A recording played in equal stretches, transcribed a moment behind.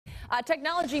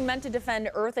Technology meant to defend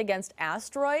Earth against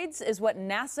asteroids is what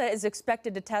NASA is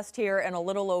expected to test here in a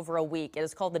little over a week. It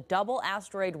is called the Double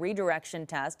Asteroid Redirection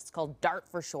Test. It's called DART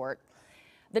for short.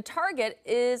 The target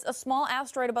is a small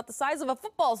asteroid about the size of a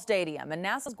football stadium, and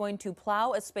NASA is going to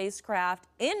plow a spacecraft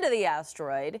into the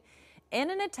asteroid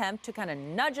in an attempt to kind of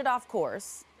nudge it off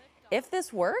course. If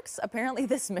this works, apparently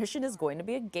this mission is going to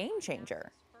be a game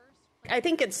changer. I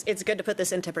think it's good to put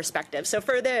this into perspective. So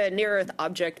for the near-Earth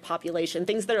object population,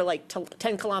 things that are like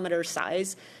 10 kilometer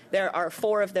size, there are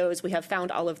 4 of those. We have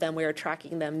found all of them. We are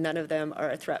tracking them. None of them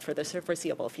are a threat for the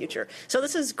foreseeable future. So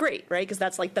this is great, right? Because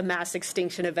that's like the mass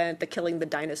extinction event, the killing the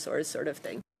dinosaurs sort of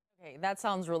thing. Okay, that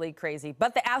sounds really crazy.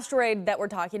 But the asteroid that we're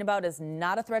talking about is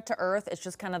not a threat to Earth. It's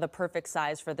just kind of the perfect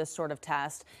size for this sort of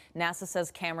test. NASA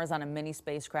says cameras on a mini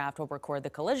spacecraft will record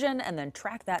the collision and then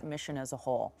track that mission as a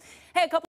whole. Hey, a couple